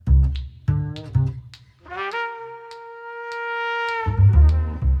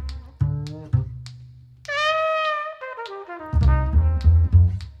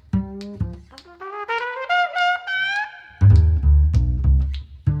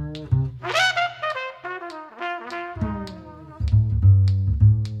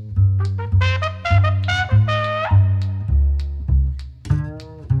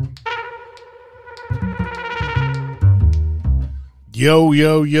Yo,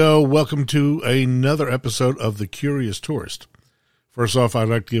 yo, yo, welcome to another episode of The Curious Tourist. First off, I'd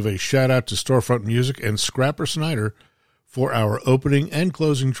like to give a shout out to Storefront Music and Scrapper Snyder for our opening and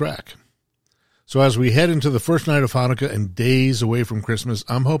closing track. So as we head into the first night of Hanukkah and days away from Christmas,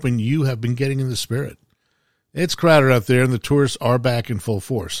 I'm hoping you have been getting in the spirit. It's crowded out there and the tourists are back in full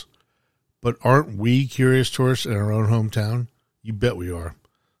force. But aren't we curious tourists in our own hometown? You bet we are.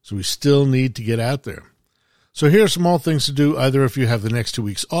 So we still need to get out there. So here are some small things to do, either if you have the next 2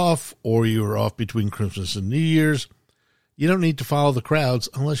 weeks off or you are off between Christmas and New Year's. You don't need to follow the crowds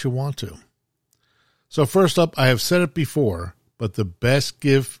unless you want to. So first up, I have said it before, but the best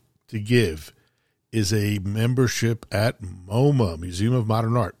gift to give is a membership at MoMA, Museum of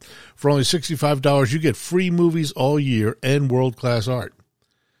Modern Art. For only $65, you get free movies all year and world-class art.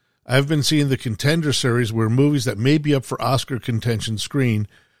 I've been seeing the Contender series where movies that may be up for Oscar contention screen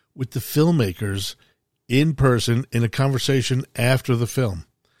with the filmmakers in person in a conversation after the film.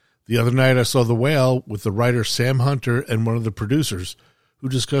 The other night I saw The Whale with the writer Sam Hunter and one of the producers who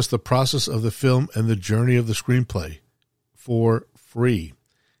discussed the process of the film and the journey of the screenplay for free.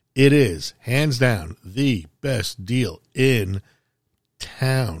 It is, hands down, the best deal in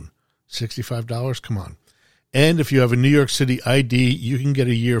town. $65? Come on. And if you have a New York City ID, you can get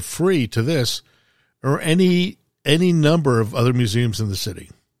a year free to this or any number of other museums in the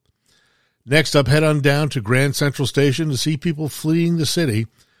city. Next up, head on down to Grand Central Station to see people fleeing the city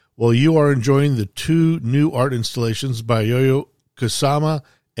while you are enjoying the 2 new art installations by Yo-Yo Kusama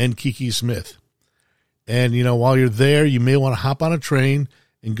and Kiki Smith. And, while you're there, you may want to hop on a train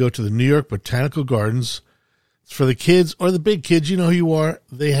and go to the New York Botanical Gardens. It's for the kids or the big kids, you know who you are.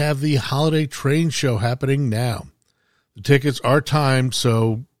 They have the holiday train show happening now. The tickets are timed,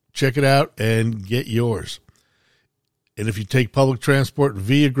 so check it out and get yours. And if you take public transport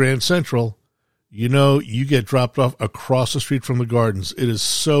via Grand Central, you get dropped off across the street from the gardens. It is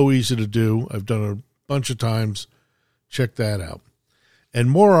so easy to do. I've done it a bunch of times. Check that out.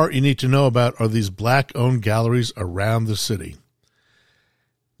 And more art you need to know about are these Black-owned galleries around the city.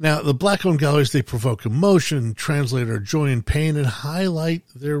 Now, the Black-owned galleries, they provoke emotion, translate our joy and pain, and highlight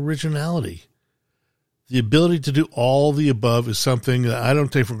their originality. The ability to do all the above is something that I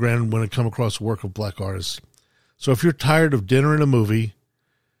don't take for granted when I come across the work of Black artists. So if you're tired of dinner and a movie,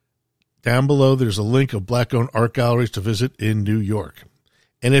 down below there's a link of Black-owned art galleries to visit in New York.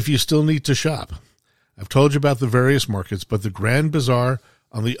 And if you still need to shop, I've told you about the various markets, but the Grand Bazaar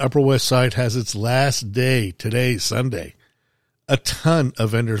on the Upper West Side has its last day today, Sunday. A ton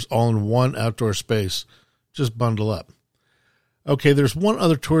of vendors all in one outdoor space. Just bundle up. Okay, there's one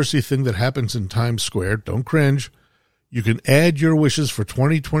other touristy thing that happens in Times Square. Don't cringe. You can add your wishes for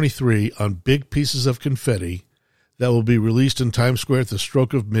 2023 on big pieces of confetti that will be released in Times Square at the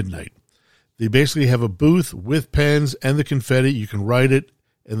stroke of midnight. They basically have a booth with pens and the confetti. You can write it,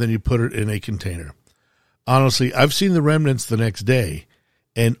 and then you put it in a container. Honestly, I've seen the remnants the next day,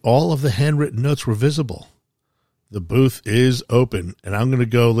 and all of the handwritten notes were visible. The booth is open, and I'm going to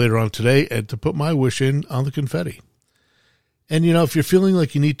go later on today and to put my wish in on the confetti. And, if you're feeling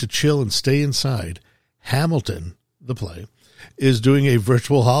like you need to chill and stay inside, Hamilton, the play, is doing a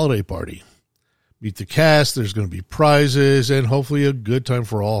virtual holiday party. Meet the cast, there's going to be prizes, and hopefully a good time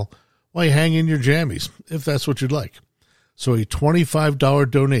for all while you hang in your jammies, if that's what you'd like. So a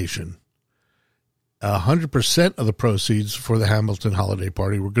 $25 donation, 100% of the proceeds for the Hamilton holiday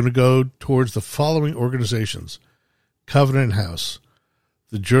party, we're going to go towards the following organizations: Covenant House,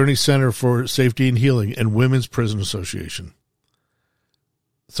 the Journey Center for Safety and Healing, and Women's Prison Association.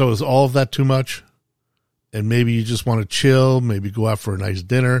 So is all of that too much? And maybe you just want to chill, maybe go out for a nice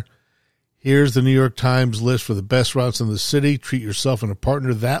dinner. Here's the New York Times list for the best routes in the city. Treat yourself and a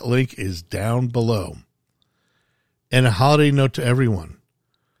partner. That link is down below. And a holiday note to everyone.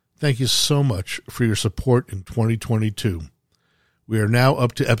 Thank you so much for your support in 2022. We are now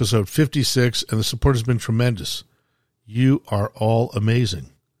up to episode 56, and the support has been tremendous. You are all amazing.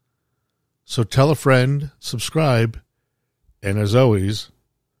 So tell a friend, subscribe, and as always,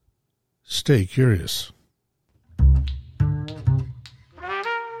 stay curious.